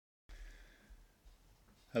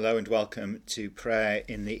Hello and welcome to prayer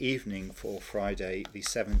in the evening for Friday the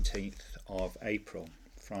 17th of April,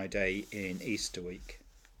 Friday in Easter week.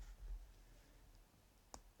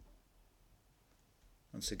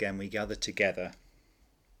 Once again we gather together,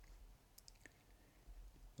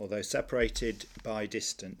 although separated by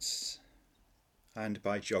distance and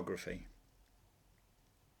by geography.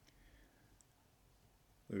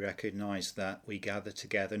 We recognise that we gather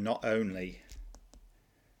together not only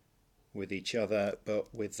with each other,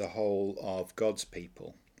 but with the whole of God's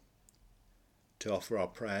people, to offer our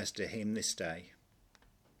prayers to Him this day,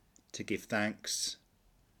 to give thanks,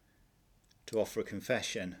 to offer a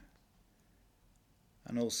confession,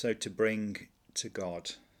 and also to bring to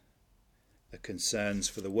God the concerns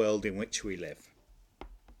for the world in which we live.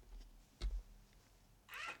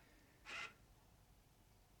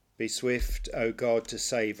 Be swift, O God, to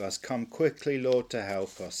save us. Come quickly, Lord, to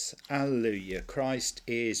help us. Alleluia. Christ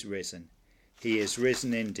is risen. He is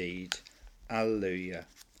risen indeed. Alleluia.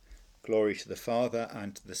 Glory to the Father,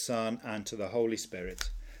 and to the Son, and to the Holy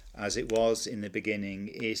Spirit, as it was in the beginning,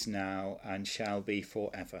 is now, and shall be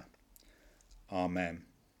forever. Amen.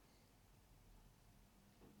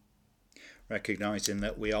 Recognising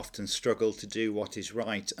that we often struggle to do what is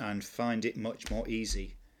right and find it much more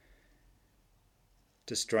easy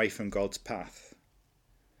to stray from God's path,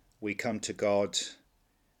 we come to God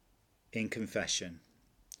in confession.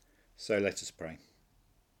 So let us pray.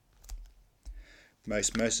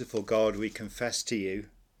 Most merciful God, we confess to you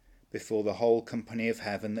before the whole company of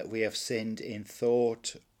heaven that we have sinned in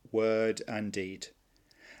thought, word and deed,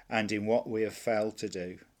 and in what we have failed to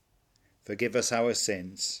do. Forgive us our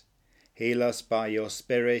sins, heal us by your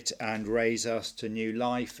Spirit, and raise us to new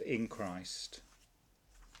life in Christ.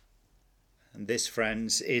 And this,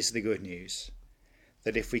 friends, is the good news,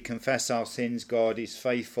 that if we confess our sins, God is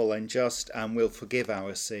faithful and just and will forgive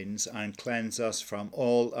our sins and cleanse us from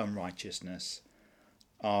all unrighteousness.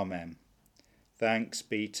 Amen. Thanks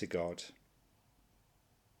be to God.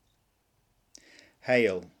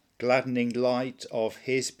 Hail, gladdening light of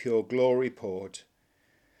his pure glory poured,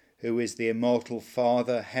 who is the immortal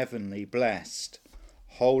Father, heavenly, blessed,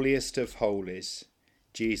 holiest of holies,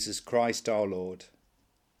 Jesus Christ our Lord.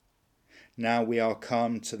 Now we are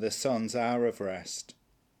come to the sun's hour of rest.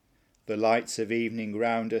 The lights of evening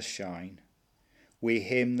round us shine. We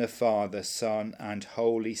hymn the Father, Son, and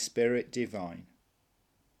Holy Spirit divine.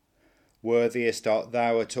 Worthiest art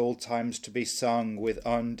thou at all times to be sung with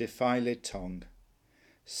undefiled tongue.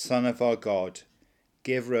 Son of our God,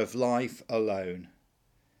 giver of life alone.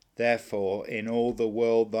 Therefore in all the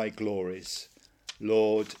world thy glories,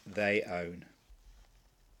 Lord, they own.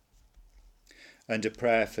 And a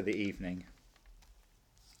prayer for the evening.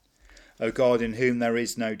 O God, in whom there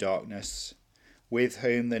is no darkness, with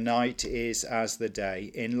whom the night is as the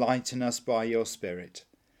day, enlighten us by your Spirit,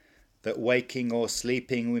 that waking or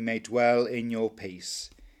sleeping we may dwell in your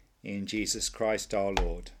peace. In Jesus Christ our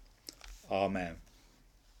Lord. Amen.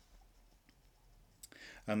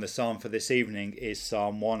 And the psalm for this evening is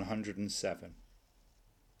Psalm 107.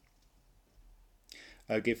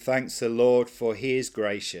 O give thanks to the Lord, for he is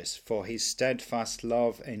gracious, for his steadfast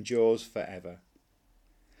love endures forever.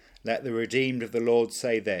 Let the redeemed of the Lord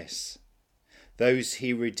say this, those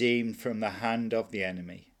he redeemed from the hand of the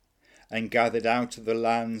enemy, and gathered out of the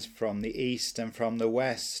lands from the east and from the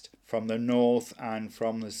west, from the north and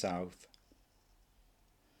from the south.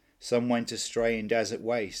 Some went astray in desert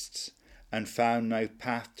wastes, and found no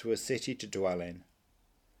path to a city to dwell in.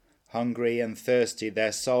 Hungry and thirsty,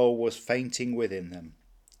 their soul was fainting within them.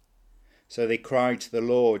 So they cried to the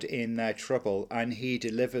Lord in their trouble, and he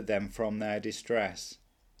delivered them from their distress.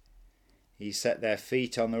 He set their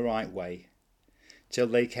feet on the right way, till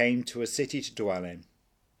they came to a city to dwell in.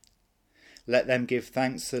 Let them give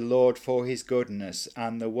thanks to the Lord for his goodness,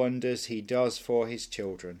 and the wonders he does for his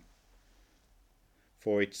children.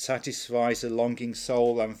 For it satisfies the longing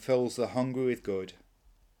soul, and fills the hungry with good.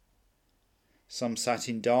 Some sat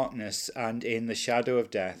in darkness and in the shadow of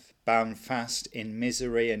death, bound fast in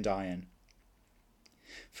misery and iron.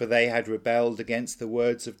 For they had rebelled against the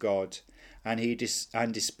words of God, and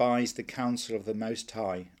despised the counsel of the Most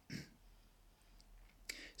High.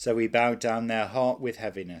 So he bowed down their heart with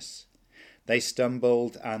heaviness. They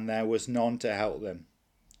stumbled, and there was none to help them.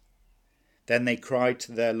 Then they cried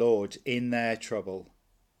to their Lord in their trouble,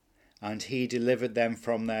 and he delivered them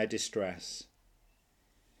from their distress.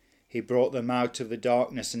 He brought them out of the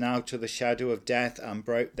darkness and out of the shadow of death, and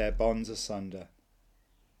broke their bonds asunder.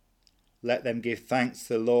 Let them give thanks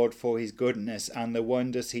to the Lord for his goodness and the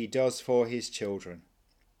wonders he does for his children.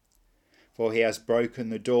 For he has broken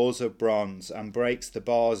the doors of bronze and breaks the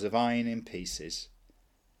bars of iron in pieces.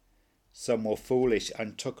 Some were foolish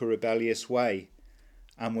and took a rebellious way,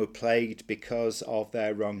 and were plagued because of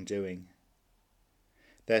their wrongdoing.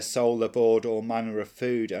 Their soul abhorred all manner of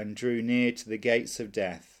food, and drew near to the gates of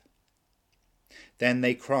death. Then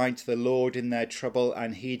they cried to the Lord in their trouble,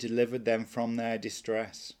 and he delivered them from their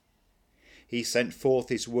distress. He sent forth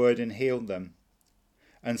his word and healed them,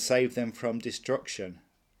 and saved them from destruction.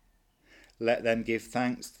 Let them give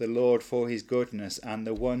thanks to the Lord for his goodness and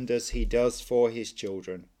the wonders he does for his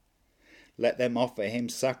children. Let them offer him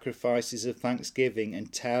sacrifices of thanksgiving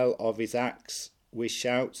and tell of his acts with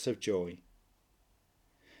shouts of joy.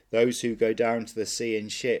 Those who go down to the sea in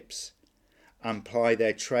ships and ply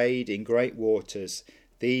their trade in great waters,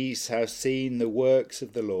 these have seen the works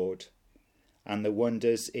of the Lord and the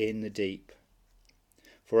wonders in the deep.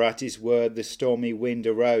 For at his word the stormy wind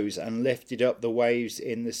arose and lifted up the waves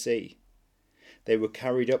in the sea. They were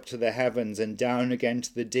carried up to the heavens and down again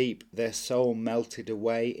to the deep. Their soul melted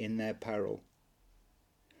away in their peril.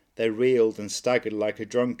 They reeled and staggered like a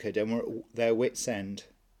drunkard and were at their wits' end.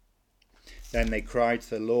 Then they cried to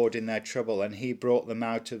the Lord in their trouble, and he brought them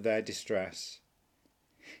out of their distress.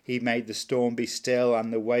 He made the storm be still,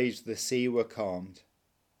 and the waves of the sea were calmed.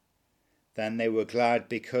 Then they were glad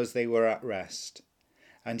because they were at rest,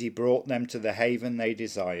 and he brought them to the haven they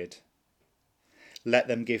desired. Let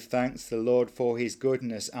them give thanks to the Lord for his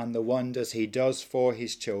goodness and the wonders he does for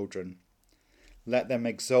his children. Let them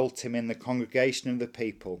exalt him in the congregation of the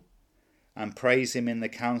people, and praise him in the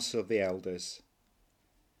council of the elders.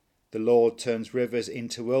 The Lord turns rivers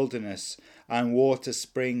into wilderness, and water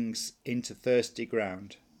springs into thirsty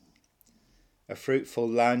ground. A fruitful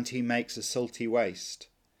land he makes a salty waste,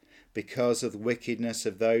 because of the wickedness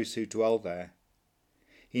of those who dwell there.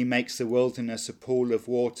 He makes the wilderness a pool of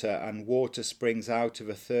water, and water springs out of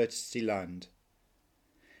a thirsty land.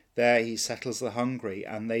 There he settles the hungry,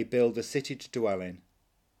 and they build a city to dwell in.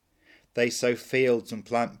 They sow fields and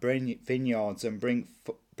plant vineyards and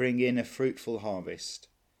bring in a fruitful harvest.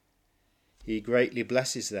 He greatly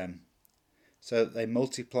blesses them, so that they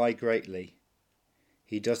multiply greatly.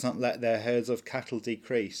 He does not let their herds of cattle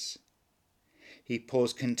decrease. He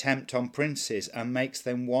pours contempt on princes and makes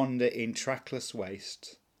them wander in trackless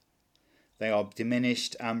wastes. They are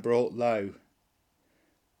diminished and brought low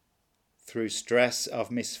through stress of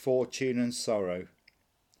misfortune and sorrow.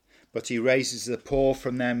 But he raises the poor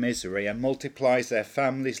from their misery and multiplies their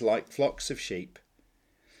families like flocks of sheep.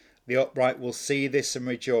 The upright will see this and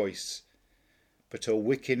rejoice, but all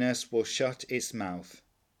wickedness will shut its mouth.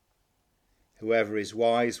 Whoever is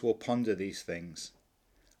wise will ponder these things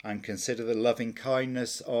and consider the loving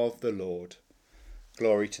kindness of the Lord.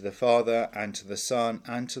 Glory to the Father, and to the Son,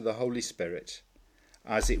 and to the Holy Spirit,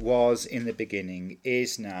 as it was in the beginning,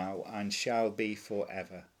 is now, and shall be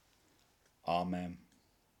forever. Amen.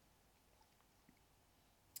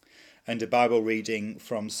 And a Bible reading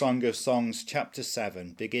from Song of Songs chapter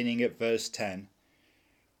 7, beginning at verse 10,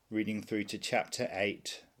 reading through to chapter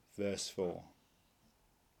 8, verse 4.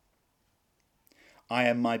 I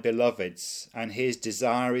am my beloved's, and his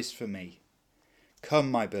desire is for me. Come,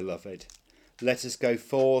 my beloved, let us go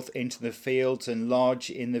forth into the fields and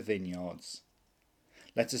lodge in the vineyards.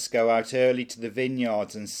 Let us go out early to the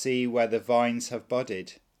vineyards and see where the vines have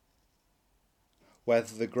budded,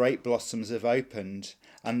 whether the grape blossoms have opened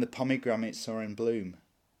and the pomegranates are in bloom.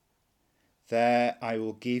 There I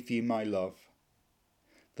will give you my love.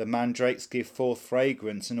 The mandrakes give forth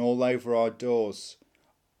fragrance, and all over our doors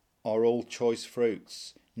are all choice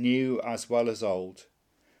fruits, new as well as old,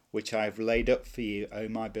 which I have laid up for you, O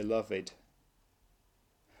my beloved.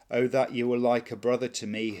 O that you were like a brother to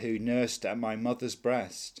me, who nursed at my mother's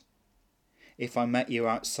breast. If I met you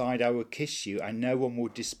outside, I would kiss you, and no one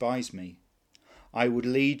would despise me. I would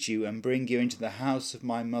lead you and bring you into the house of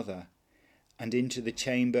my mother, and into the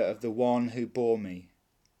chamber of the one who bore me.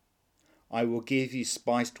 I will give you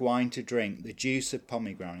spiced wine to drink, the juice of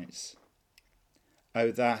pomegranates.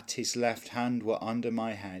 O that his left hand were under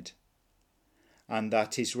my head, and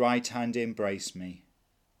that his right hand embrace me.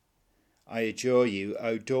 I adjure you,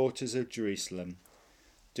 O daughters of Jerusalem,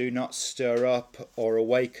 do not stir up or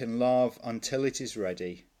awaken love until it is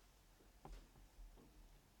ready.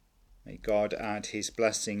 May God add his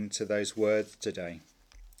blessing to those words today.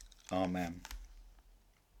 Amen.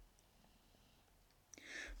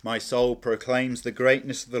 My soul proclaims the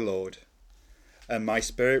greatness of the Lord, and my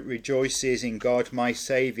spirit rejoices in God my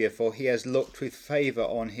Saviour, for he has looked with favour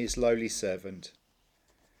on his lowly servant.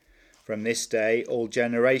 From this day all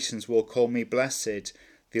generations will call me blessed.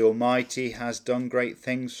 The Almighty has done great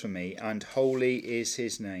things for me, and holy is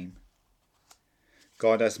his name.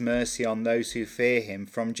 God has mercy on those who fear him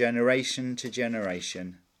from generation to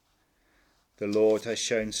generation. The Lord has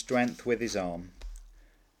shown strength with his arm,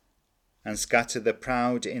 and scattered the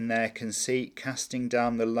proud in their conceit, casting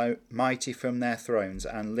down the mighty from their thrones,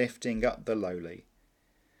 and lifting up the lowly.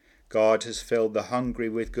 God has filled the hungry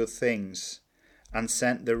with good things, and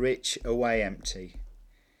sent the rich away empty.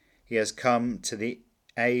 He has come to the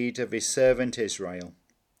aid of his servant Israel,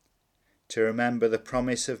 to remember the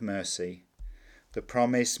promise of mercy, the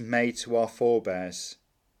promise made to our forebears,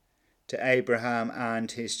 to Abraham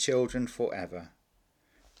and his children forever.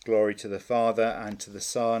 Glory to the Father, and to the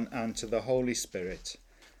Son, and to the Holy Spirit,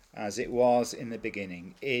 as it was in the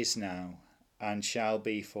beginning, is now, and shall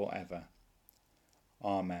be forever.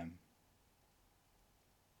 Amen.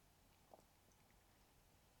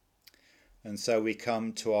 And so we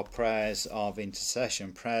come to our prayers of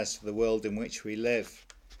intercession, prayers for the world in which we live,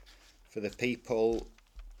 for the people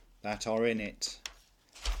that are in it,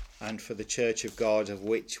 and for the Church of God of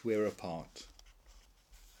which we're a part.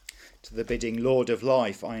 To the bidding, Lord of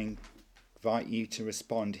life, I invite you to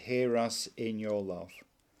respond, hear us in your love.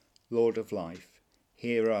 Lord of life,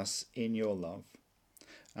 hear us in your love.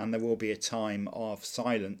 And there will be a time of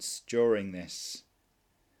silence during this,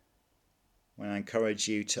 when I encourage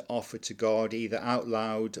you to offer to God, either out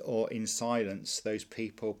loud or in silence, those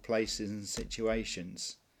people, places and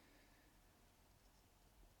situations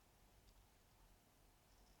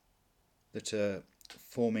that are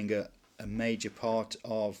forming a major part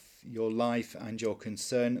of your life and your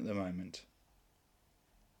concern at the moment.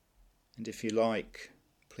 And if you like,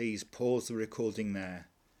 please pause the recording there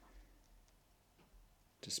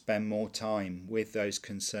to spend more time with those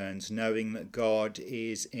concerns, knowing that God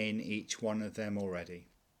is in each one of them already.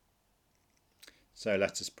 So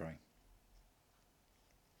let us pray.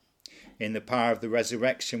 In the power of the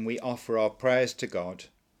resurrection, we offer our prayers to God.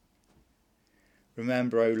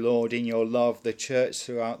 Remember, O Lord, in your love, the church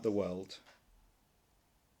throughout the world.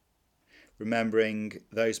 Remembering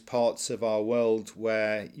those parts of our world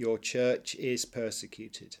where your church is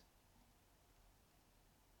persecuted.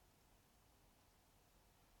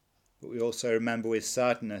 But we also remember with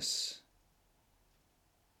sadness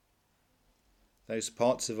those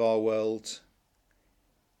parts of our world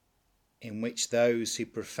in which those who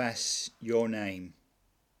profess your name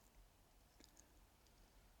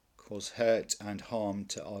cause hurt and harm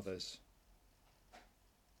to others.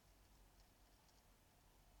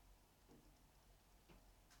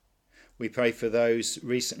 We pray for those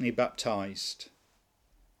recently baptized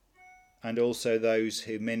and also those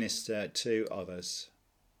who minister to others.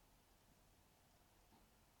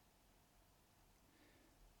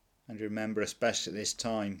 And remember, especially at this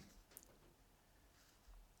time,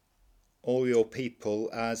 all your people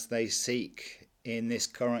as they seek in this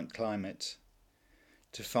current climate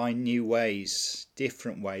to find new ways,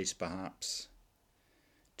 different ways perhaps,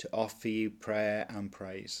 to offer you prayer and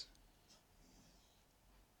praise.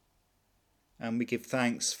 And we give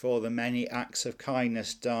thanks for the many acts of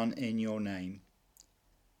kindness done in your name.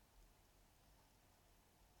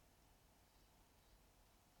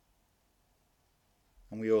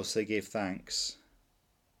 And we also give thanks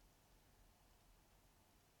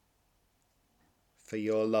for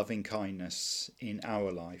your loving kindness in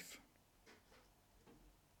our life.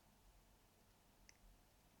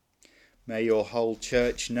 May your whole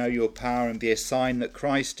church know your power and be a sign that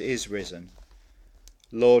Christ is risen.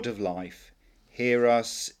 Lord of life, hear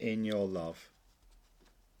us in your love.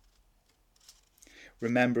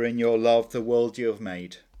 Remember in your love the world you have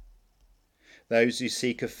made, those who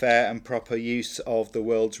seek a fair and proper use of the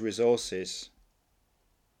world's resources,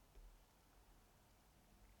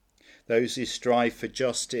 those who strive for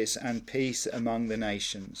justice and peace among the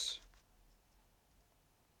nations.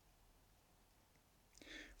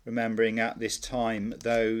 Remembering at this time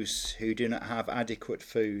those who do not have adequate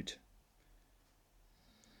food,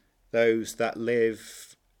 those that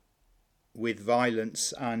live with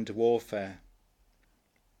violence and warfare,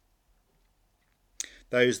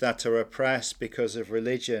 those that are oppressed because of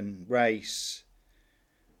religion, race,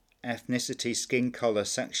 ethnicity, skin colour,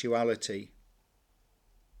 sexuality.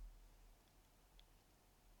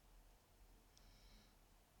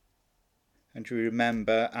 And we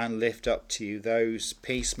remember and lift up to you those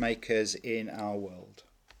peacemakers in our world.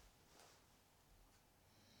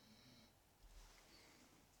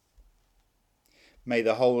 May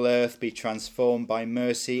the whole earth be transformed by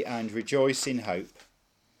mercy and rejoice in hope.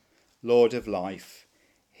 Lord of life,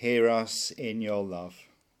 hear us in your love.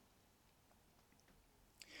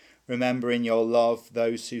 Remember in your love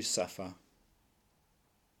those who suffer,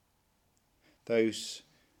 those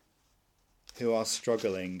who are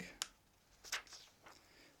struggling,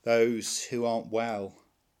 those who aren't well,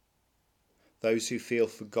 those who feel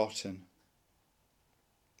forgotten.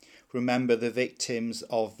 Remember the victims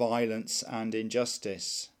of violence and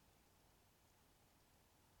injustice.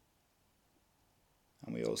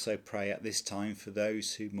 And we also pray at this time for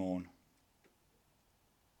those who mourn.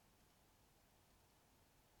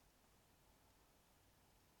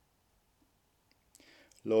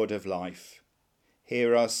 Lord of life,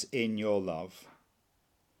 hear us in your love,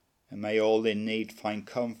 and may all in need find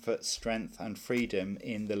comfort, strength and freedom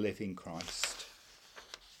in the living Christ.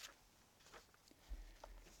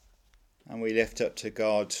 And we lift up to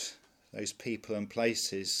God those people and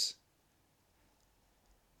places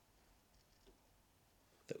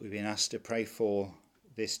that we've been asked to pray for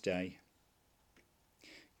this day.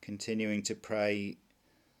 Continuing to pray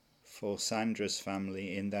for Sandra's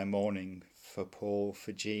family in their mourning, for Paul,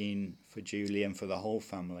 for Jean, for Julie and for the whole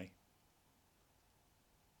family.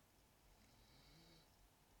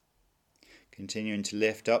 Continuing to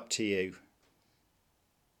lift up to you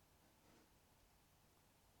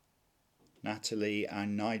Natalie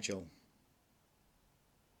and Nigel.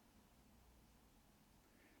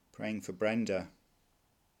 Praying for Brenda.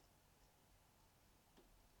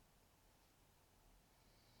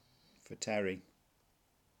 For Terry.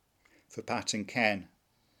 For Pat and Ken.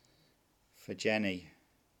 For Jenny.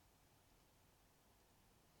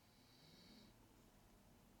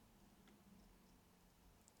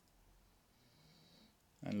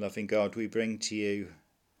 And loving God, we bring to you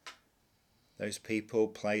those people,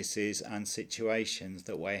 places and situations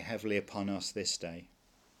that weigh heavily upon us this day.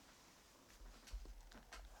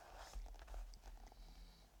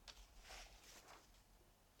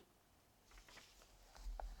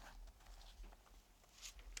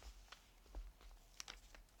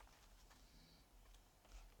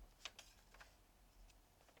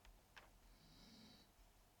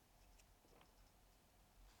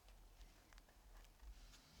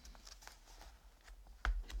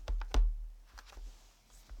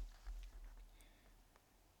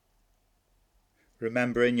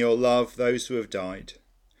 Remember in your love those who have died,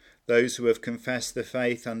 those who have confessed the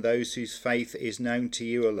faith and those whose faith is known to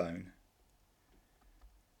you alone.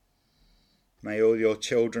 May all your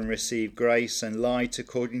children receive grace and light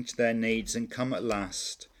according to their needs and come at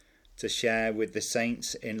last to share with the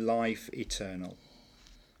saints in life eternal.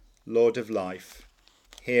 Lord of life,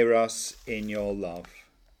 hear us in your love.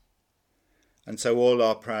 And so all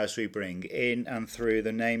our prayers we bring in and through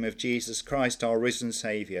the name of Jesus Christ, our risen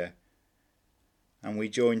Saviour, and we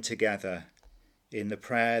join together in the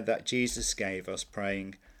prayer that Jesus gave us,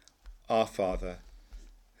 praying, Our Father,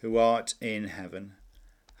 who art in heaven,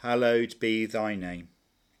 hallowed be thy name.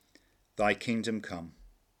 Thy kingdom come.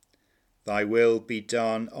 Thy will be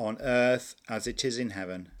done on earth as it is in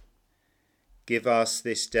heaven. Give us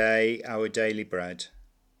this day our daily bread,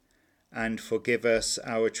 and forgive us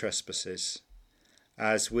our trespasses,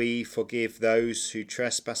 as we forgive those who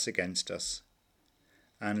trespass against us.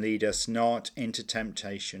 And lead us not into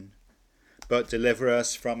temptation, but deliver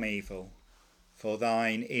us from evil. For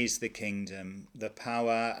thine is the kingdom, the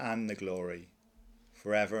power and the glory,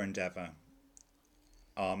 forever and ever.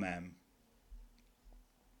 Amen.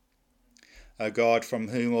 O God, from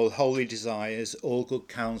whom all holy desires, all good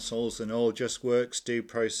counsels and all just works do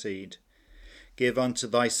proceed, give unto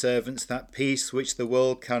thy servants that peace which the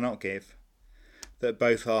world cannot give, that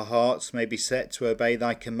both our hearts may be set to obey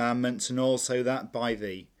thy commandments, and also that by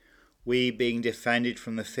thee, we, being defended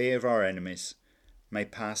from the fear of our enemies, may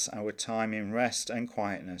pass our time in rest and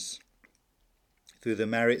quietness. Through the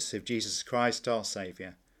merits of Jesus Christ our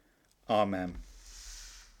Saviour. Amen.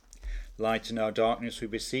 Lighten our darkness, we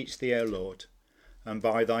beseech thee, O Lord, and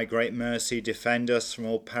by thy great mercy defend us from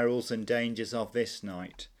all perils and dangers of this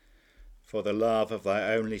night, for the love of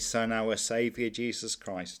thy only Son, our Saviour, Jesus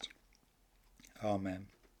Christ. Amen.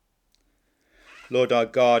 Lord our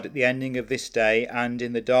God, at the ending of this day and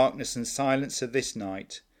in the darkness and silence of this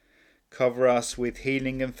night, cover us with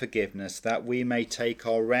healing and forgiveness, that we may take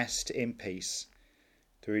our rest in peace.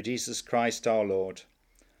 Through Jesus Christ our Lord.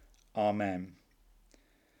 Amen.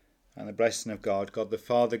 And the blessing of God, God the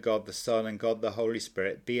Father, God the Son, and God the Holy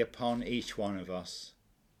Spirit be upon each one of us,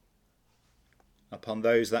 upon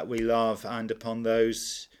those that we love and upon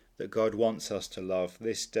those that God wants us to love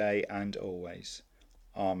this day and always.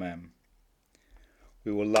 Amen.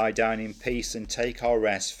 We will lie down in peace and take our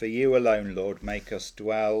rest, for you alone, Lord, make us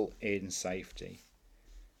dwell in safety.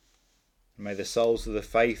 And may the souls of the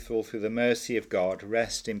faithful, through the mercy of God,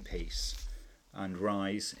 rest in peace and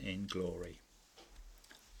rise in glory.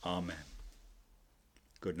 Amen.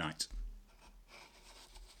 Good night.